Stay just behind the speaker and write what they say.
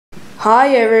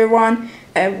Hi everyone,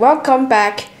 and welcome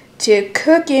back to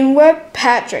Cooking with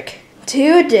Patrick.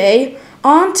 Today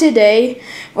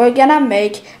we're gonna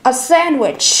make a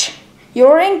sandwich.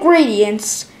 Your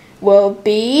ingredients will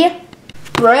be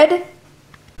bread,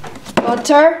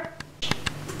 butter,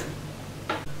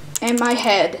 and my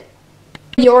head.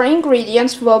 Your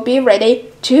ingredients will be ready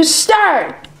to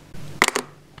start.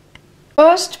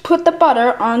 First, put the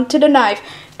butter onto the knife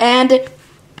and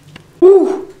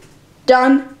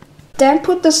done. Then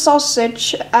put the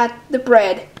sausage at the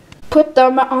bread. Put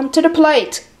them onto the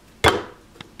plate.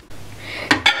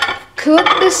 Cook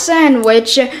the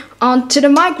sandwich onto the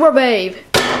microwave.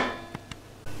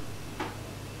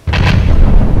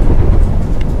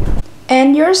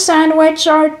 And your sandwich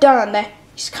are done.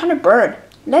 It's kind of burned.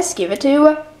 Let's give it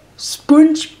to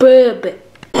SpongeBob.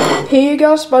 Here you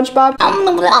go, SpongeBob.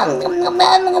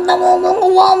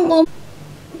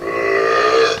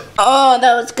 Oh,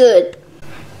 that was good.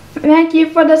 Thank you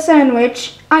for the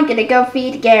sandwich. I'm gonna go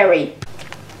feed Gary.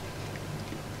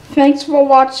 Thanks for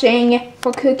watching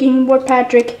for Cooking with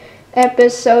Patrick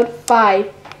episode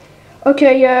 5.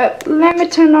 Okay, let me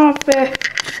turn off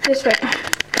this way.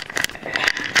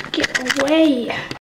 Get away.